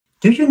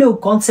Do you know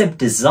concept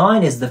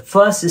design is the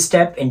first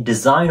step in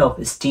design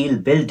of steel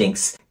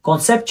buildings?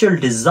 Conceptual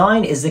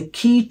design is a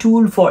key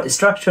tool for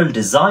structural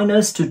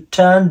designers to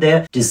turn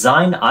their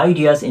design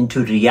ideas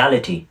into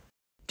reality.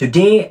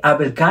 Today, I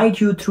will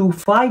guide you through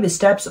 5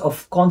 steps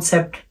of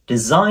concept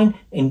design,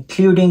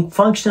 including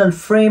functional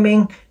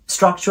framing,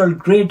 structural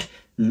grid,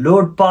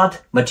 load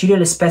path,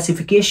 material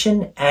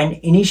specification, and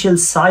initial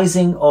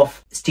sizing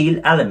of steel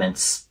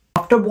elements.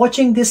 After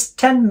watching this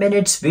 10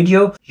 minutes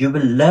video, you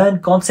will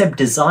learn concept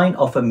design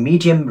of a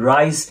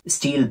medium-rise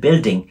steel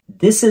building.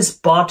 This is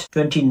part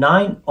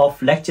 29 of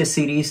lecture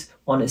series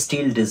on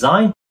steel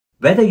design.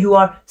 Whether you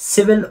are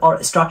civil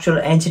or structural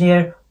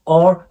engineer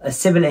or a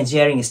civil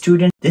engineering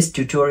student, this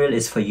tutorial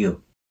is for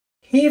you.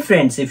 Hey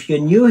friends, if you're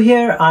new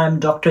here, I am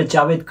Dr.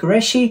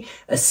 Qureshi,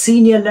 a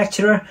senior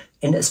lecturer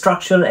in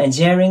structural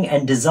engineering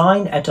and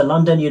design at a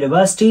London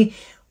university.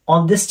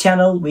 On this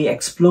channel, we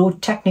explore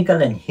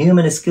technical and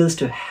human skills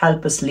to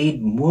help us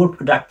lead more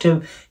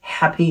productive,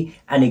 happy,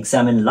 and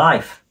examine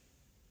life.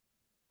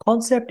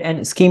 Concept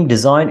and scheme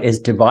design is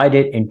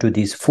divided into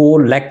these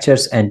 4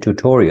 lectures and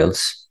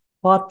tutorials.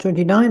 Part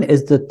 29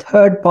 is the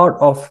third part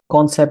of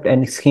concept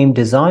and scheme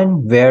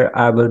design, where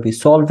I will be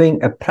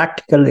solving a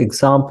practical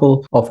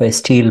example of a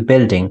steel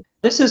building.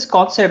 This is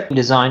concept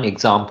design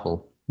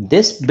example.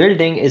 This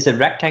building is a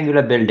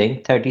rectangular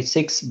building,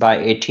 36 by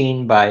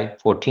 18 by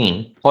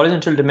 14.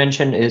 Horizontal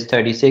dimension is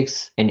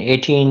 36 and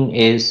 18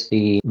 is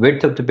the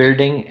width of the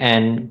building,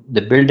 and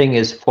the building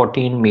is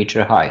 14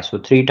 meter high. So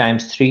 3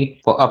 times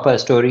 3 for upper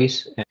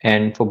stories,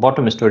 and for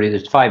bottom stories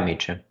it's 5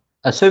 meter.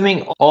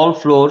 Assuming all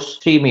floors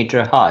 3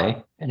 meter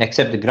high, and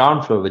except the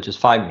ground floor, which is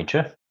 5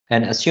 meter,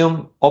 and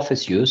assume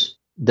office use,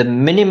 the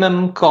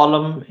minimum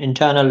column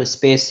internal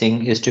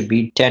spacing is to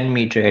be 10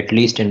 meter at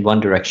least in one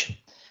direction.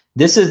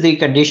 This is the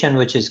condition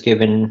which is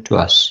given to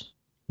us.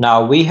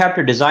 Now we have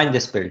to design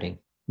this building.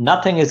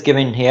 Nothing is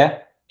given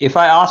here. If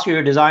I ask you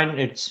to design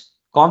its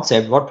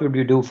concept, what would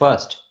you do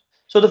first?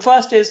 So the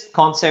first is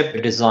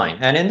concept design.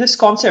 And in this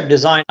concept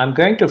design, I'm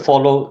going to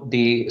follow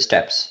the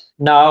steps.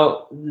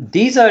 Now,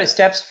 these are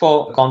steps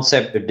for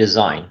concept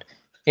design.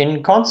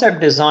 In concept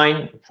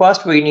design,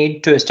 first we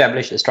need to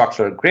establish a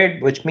structural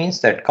grid, which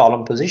means that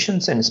column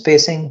positions and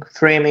spacing,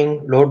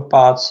 framing, load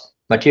paths,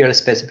 material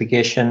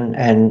specification,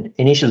 and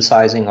initial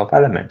sizing of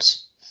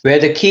elements. Where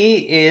the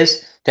key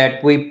is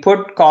that we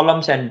put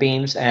columns and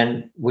beams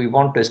and we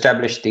want to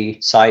establish the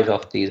size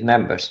of these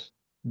members.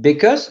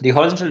 Because the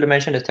horizontal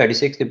dimension is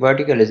 36, the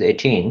vertical is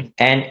 18,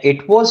 and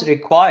it was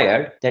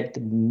required that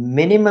the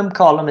minimum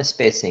column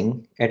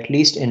spacing, at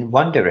least in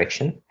one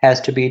direction,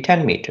 has to be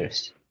 10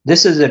 meters.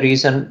 This is the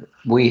reason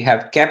we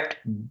have kept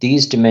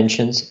these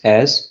dimensions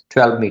as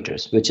 12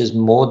 meters, which is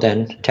more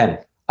than 10.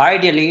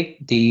 Ideally,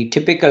 the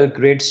typical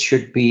grids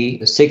should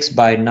be 6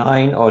 by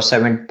 9 or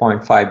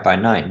 7.5 by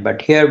 9,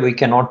 but here we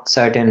cannot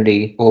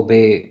certainly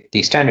obey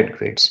the standard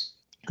grids.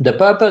 The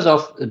purpose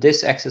of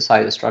this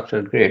exercise,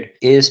 structural grid,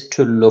 is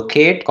to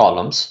locate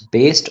columns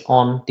based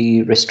on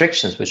the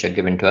restrictions which are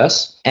given to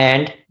us,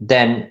 and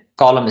then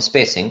column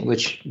spacing,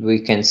 which we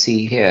can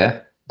see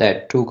here,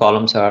 that 2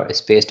 columns are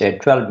spaced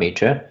at 12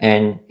 meter,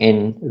 and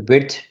in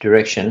width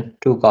direction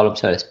 2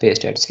 columns are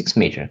spaced at 6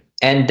 meter.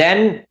 And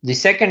then the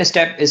second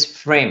step is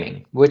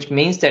framing, which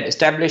means that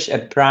establish a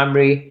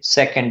primary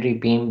secondary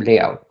beam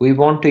layout. We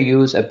want to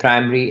use a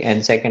primary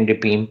and secondary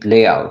beam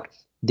layout.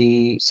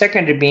 The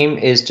secondary beam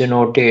is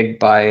denoted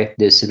by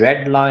this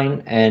red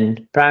line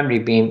and primary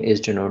beam is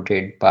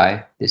denoted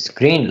by this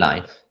green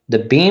line. The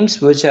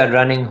beams which are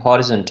running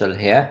horizontal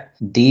here,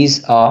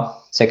 these are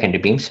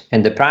secondary beams,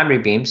 and the primary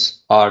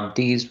beams are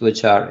these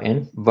which are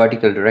in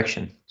vertical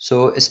direction.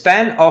 So a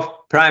span of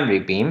primary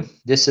beam,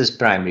 this is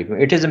primary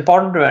beam. It is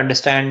important to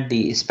understand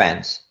the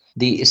spans.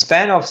 The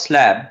span of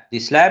slab, the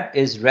slab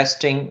is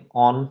resting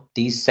on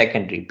these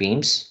secondary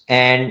beams,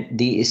 and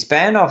the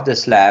span of the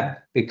slab,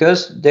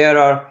 because there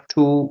are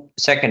 2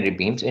 secondary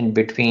beams in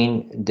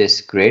between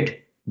this grid,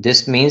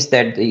 this means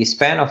that the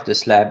span of the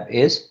slab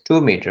is 2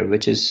 meter,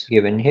 which is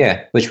given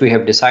here, which we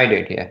have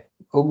decided here.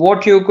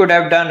 What you could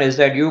have done is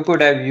that you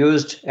could have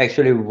used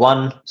actually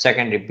 1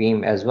 secondary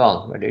beam as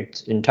well, but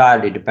it's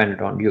entirely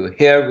dependent on you.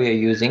 Here we are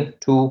using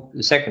 2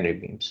 secondary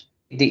beams.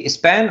 The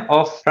span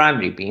of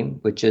primary beam,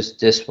 which is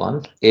this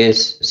one,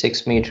 is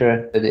 6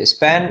 meter. The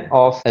span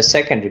of a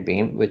secondary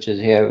beam, which is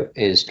here,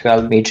 is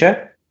 12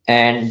 meter.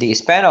 And the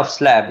span of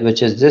slab,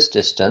 which is this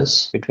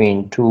distance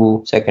between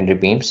 2 secondary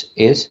beams,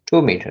 is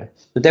 2 meter.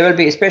 So there will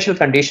be special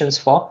conditions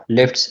for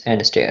lifts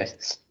and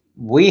stairs.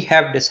 We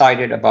have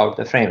decided about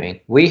the framing.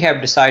 We have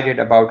decided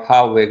about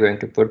how we're going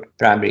to put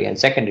primary and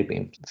secondary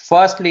beams.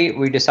 Firstly,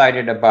 we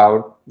decided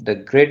about the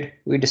grid.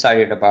 We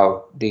decided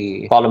about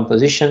the column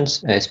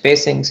positions,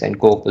 spacings, and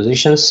core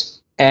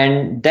positions.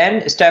 And then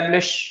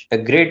establish a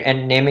grid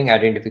and naming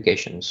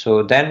identification.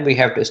 So then we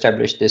have to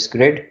establish this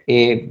grid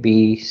A,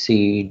 B,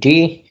 C,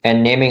 D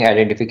and naming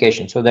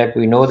identification so that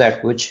we know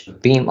that which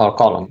beam or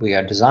column we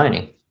are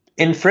designing.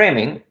 In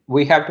framing,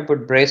 we have to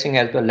put bracing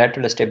as the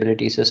lateral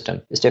stability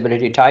system,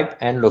 stability type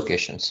and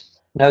locations.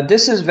 Now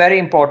this is very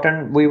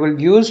important. We will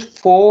use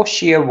 4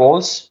 shear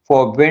walls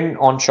for wind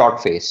on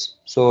short face.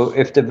 So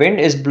if the wind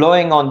is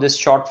blowing on this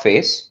short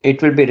face,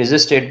 it will be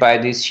resisted by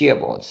these shear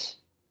walls.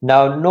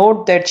 Now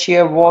note that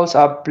shear walls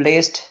are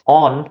placed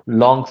on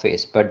long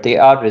face, but they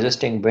are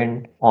resisting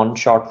wind on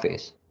short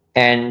face.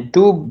 And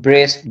 2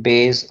 braced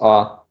bays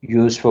are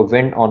used for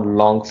wind on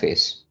long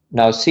face.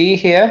 Now see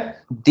here,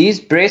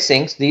 these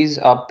bracings, these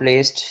are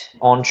placed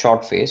on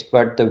short face,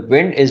 but the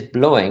wind is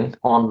blowing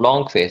on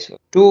long face.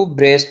 2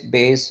 braced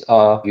bays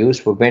are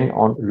used for wind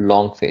on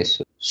long face.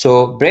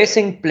 So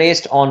bracing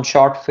placed on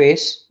short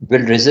face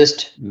will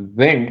resist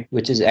wind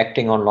which is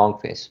acting on long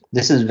face.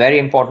 This is very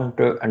important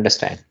to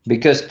understand,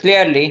 because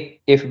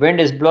clearly if wind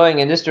is blowing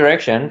in this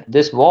direction,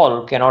 this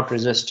wall cannot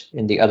resist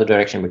in the other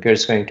direction because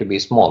it's going to be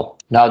small.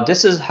 Now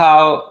this is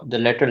how the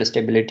lateral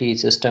stability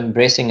system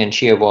bracing and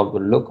shear wall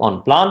will look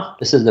on plan.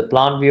 This is the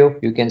plan view.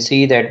 You can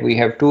see that we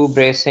have 2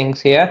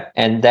 bracings here,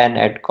 and then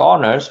at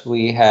corners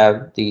we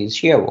have these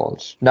shear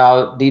walls.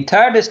 Now the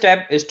third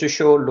step is to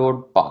show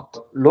load path.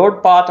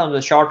 Load path on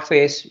the short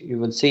face, you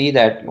will see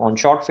that on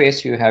short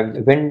face you have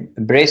wind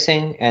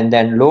bracing, and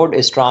then load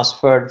is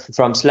transferred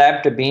from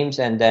slab to beams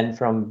and then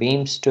from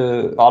beams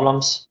to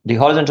columns. The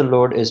horizontal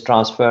load is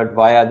transferred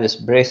via this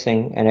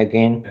bracing and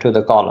again to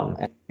the column.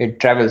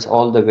 It travels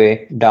all the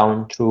way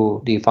down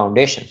through the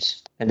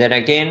foundations. And then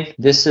again,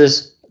 this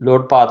is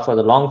load path for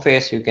the long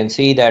face. You can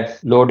see that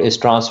load is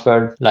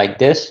transferred like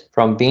this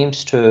from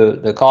beams to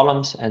the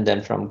columns and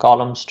then from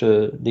columns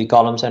to the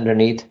columns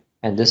underneath.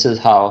 And this is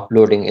how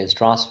loading is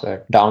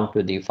transferred down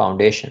to the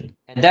foundation.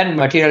 And then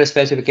material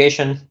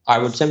specification, I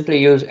would simply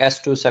use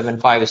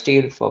S275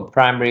 steel for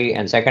primary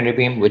and secondary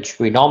beam, which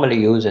we normally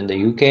use in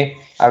the UK.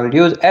 I will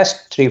use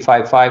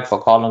S355 for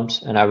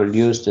columns, and I will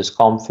use this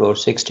ComFloor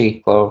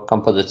 60 for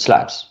composite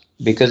slabs,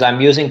 because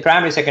I'm using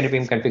primary secondary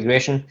beam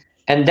configuration.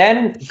 And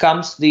then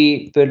comes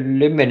the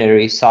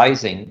preliminary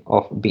sizing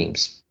of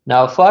beams.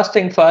 Now, first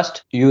thing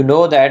first, you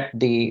know that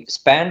the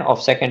span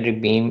of secondary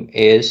beam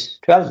is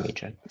 12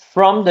 meter.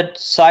 From the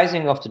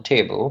sizing of the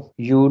table,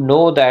 you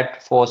know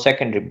that for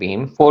secondary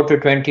beam, 4 to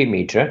 20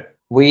 meter,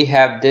 we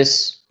have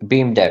this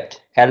beam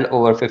depth, L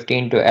over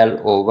 15 to L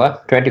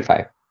over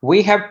 25.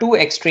 We have 2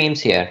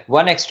 extremes here.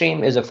 One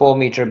extreme is a 4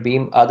 meter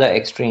beam, other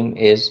extreme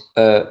is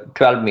a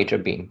 12 meter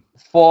beam.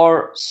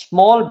 For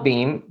small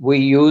beam, we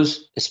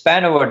use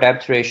span over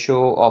depth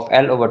ratio of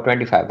L over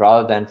 25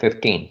 rather than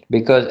 15,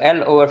 because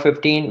L over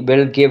 15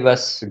 will give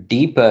us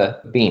deeper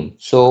beam.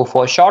 So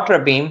for shorter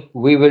beam,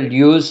 we will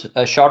use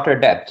a shorter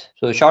depth.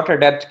 So shorter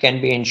depth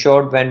can be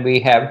ensured when we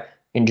have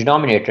in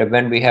denominator,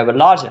 when we have a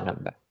larger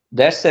number.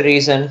 That's the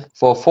reason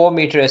for 4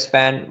 meter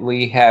span,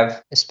 we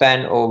have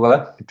span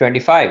over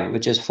 25,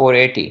 which is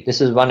 480. This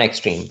is one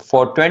extreme.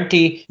 For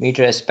 20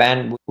 meter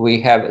span,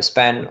 we have a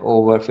span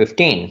over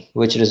 15,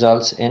 which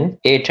results in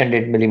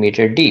 800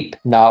 millimeter deep.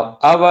 Now,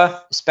 our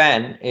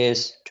span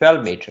is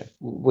 12 meter.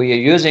 We are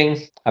using,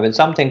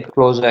 something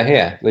closer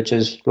here, which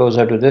is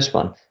closer to this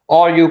one.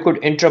 Or you could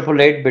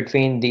interpolate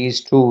between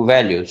these 2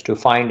 values to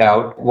find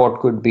out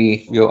what could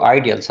be your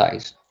ideal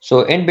size.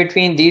 So in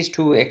between these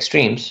 2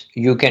 extremes,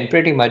 you can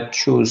pretty much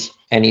choose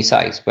any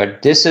size,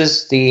 but this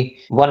is the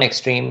one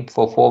extreme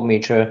for 4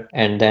 meter,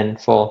 and then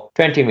for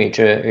 20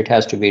 meter, it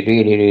has to be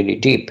really, really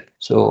deep.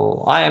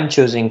 So I am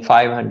choosing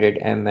 500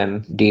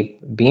 mm deep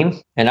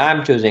beam, and I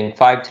am choosing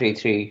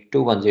 533,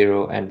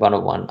 210 and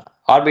 101.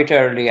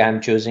 Arbitrarily, I am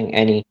choosing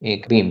any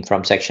beam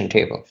from section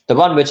table, the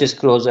one which is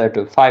closer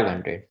to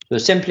 500. So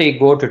simply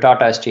go to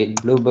Tata Steel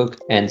Blue Book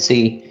and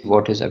see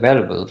what is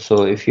available.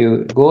 So if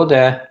you go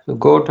there,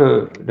 go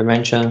to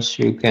dimensions,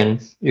 you can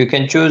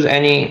choose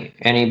any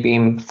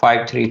beam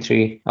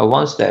 533.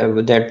 Once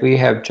that we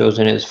have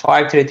chosen is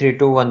 533,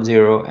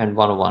 210 and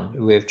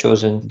 101. We have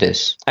chosen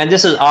this, and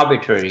this is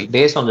arbitrary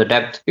based on the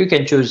depth. You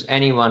can choose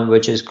any one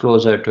which is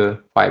closer to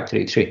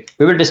 533.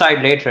 We will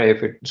decide later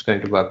if it's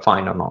going to work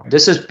fine or not.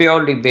 This is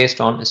purely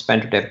based on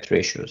span to depth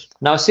ratios.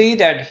 Now see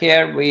that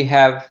here we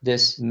have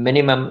this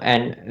minimum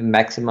and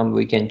maximum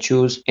we can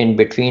choose in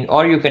between,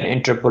 or you can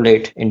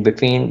interpolate in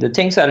between. The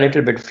things are a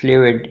little bit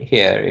fluid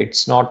here.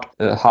 It's not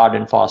a hard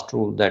and fast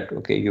rule that,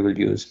 okay, you will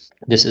use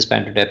this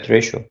span to depth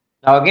ratio.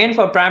 Now again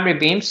for primary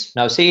beams,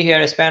 now see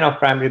here a span of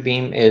primary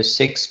beam is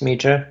 6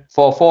 meter.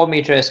 For 4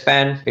 meter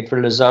span, it will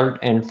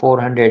result in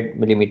 400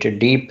 millimeter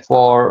deep.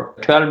 For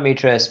 12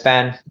 meter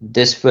span,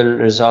 this will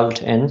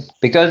result in,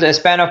 because the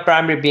span of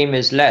primary beam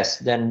is less,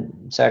 then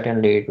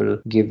certainly it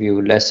will give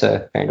you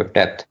lesser kind of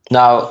depth.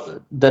 Now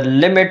the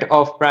limit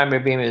of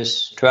primary beam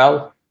is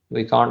 12.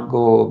 We can't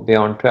go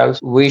beyond 12.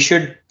 We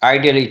should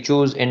ideally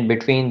choose in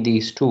between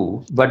these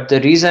 2. But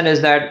the reason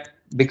is that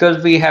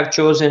because we have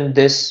chosen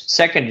this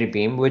secondary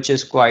beam, which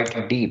is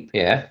quite deep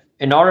here,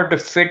 in order to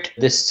fit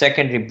this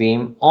secondary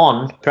beam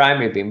on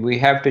primary beam, we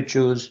have to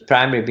choose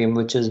primary beam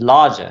which is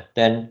larger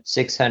than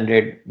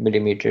 600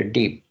 millimeter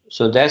deep.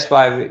 So that's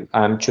why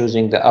I'm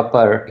choosing the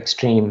upper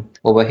extreme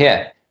over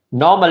here.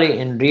 Normally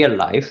in real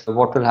life,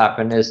 what will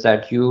happen is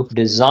that you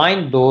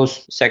design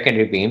those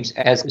secondary beams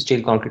as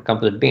steel concrete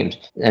composite beams,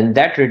 and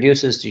that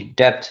reduces the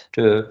depth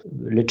to a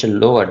little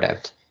lower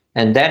depth.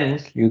 and then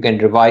you can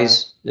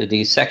revise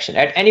these sections.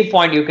 At any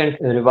point you can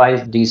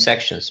revise these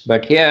sections,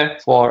 but here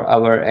for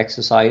our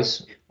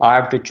exercise I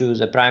have to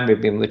choose a primary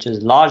beam which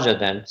is larger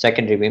than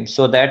secondary beam,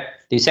 so that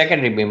the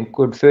secondary beam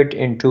could fit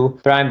into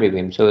primary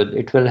beam. So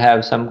it will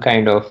have some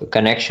kind of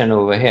connection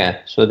over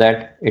here so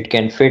that it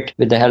can fit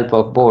with the help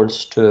of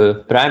bolts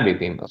to primary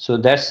beam. So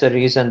that's the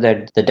reason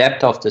that the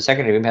depth of the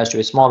secondary beam has to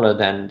be smaller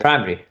than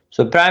primary.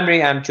 So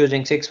primary, I'm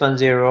choosing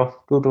 610,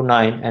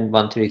 229 and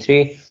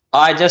 133.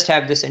 I just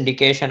have this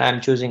indication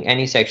I'm choosing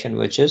any section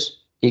which is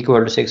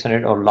equal to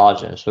 600 or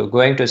larger. So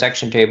going to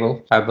section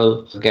table, I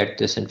will get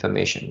this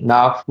information.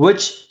 Now,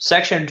 which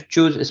section to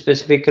choose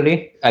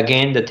specifically?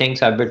 Again, the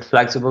things are a bit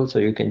flexible, so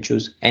you can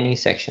choose any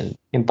section.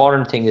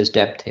 Important thing is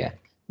depth here.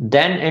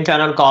 Then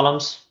internal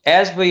columns.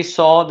 As we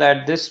saw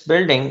that this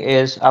building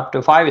is up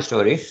to 5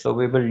 stories, so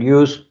we will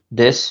use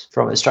this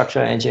from a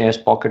structural engineer's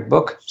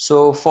pocketbook.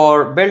 So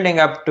for building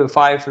up to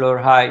 5 floor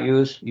high,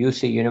 use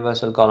UC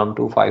universal column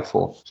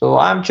 254. So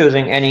I'm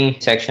choosing any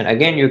section.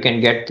 Again, you can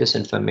get this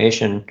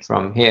information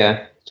from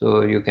here.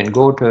 So you can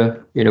go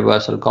to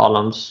universal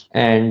columns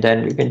and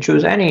then you can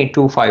choose any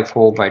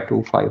 254 by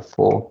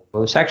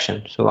 254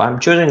 section. So I'm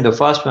choosing the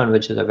first one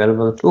which is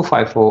available,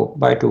 254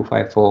 by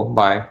 254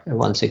 by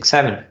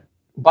 167.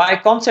 By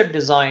concept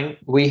design,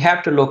 we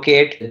have to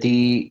locate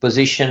the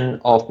position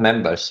of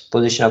members,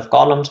 position of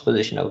columns,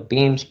 position of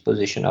beams,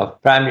 position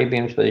of primary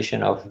beams,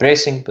 position of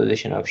bracing,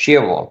 position of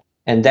shear wall.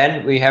 And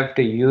then we have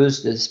to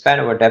use the span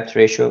over depth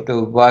ratio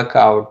to work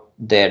out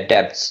their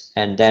depths,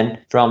 and then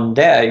from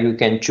there you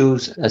can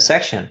choose a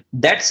section.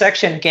 That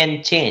section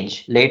can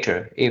change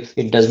later if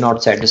it does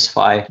not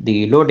satisfy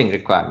the loading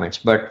requirements,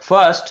 but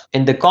first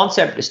in the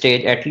concept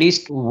stage at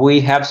least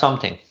we have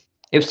something.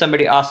 If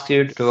somebody asks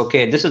you to,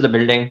 okay, this is the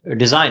building,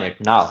 design it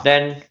now,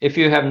 then if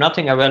you have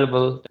nothing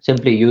available,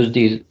 simply use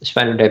the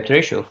span over depth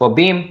ratio. For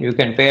beam, you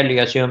can fairly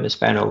assume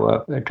span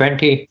over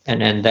 20,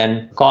 and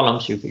then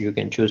columns, you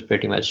can choose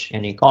pretty much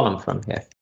any column from here.